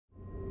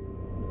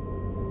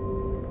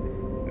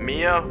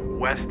Mia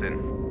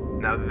Weston.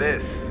 Now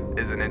this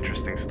is an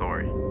interesting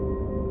story.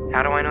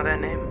 How do I know that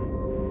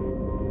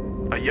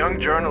name? A young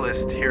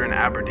journalist here in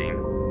Aberdeen.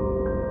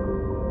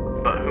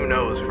 But who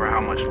knows for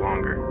how much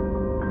longer.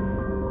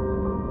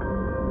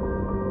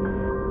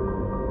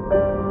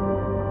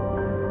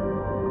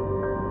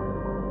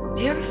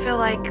 Do you ever feel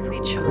like we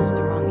chose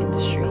the wrong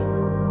industry?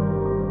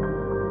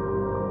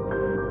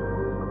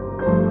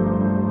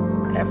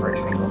 Every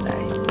single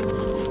day.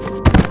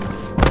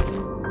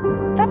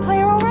 Is that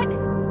player all right?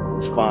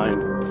 It's fine.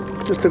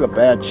 Just took a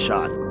bad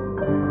shot.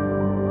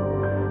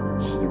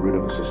 This is the root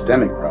of a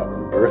systemic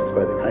problem birthed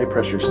by the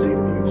high-pressure state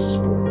of youth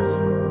sports.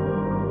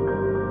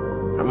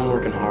 I've been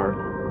working hard.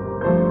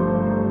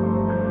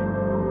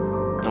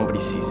 Nobody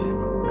sees it.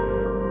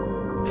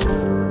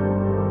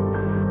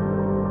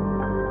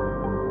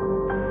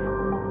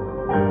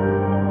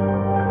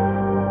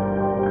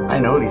 I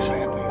know these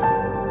families.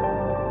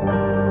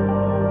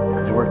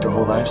 They worked their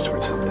whole lives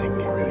towards something.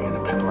 You're really going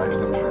to penalize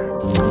them for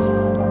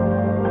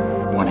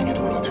wanting it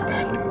a little too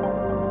badly.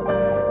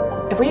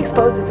 If we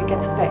expose this, it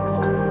gets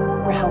fixed.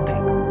 We're helping.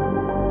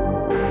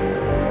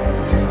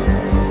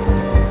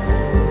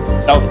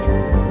 Tell the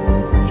truth.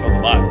 Show the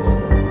lies.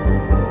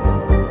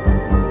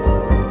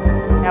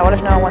 Now, what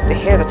if no one wants to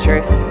hear the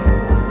truth?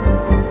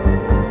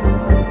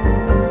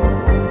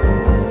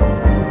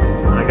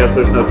 I guess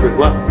there's no truth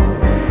left.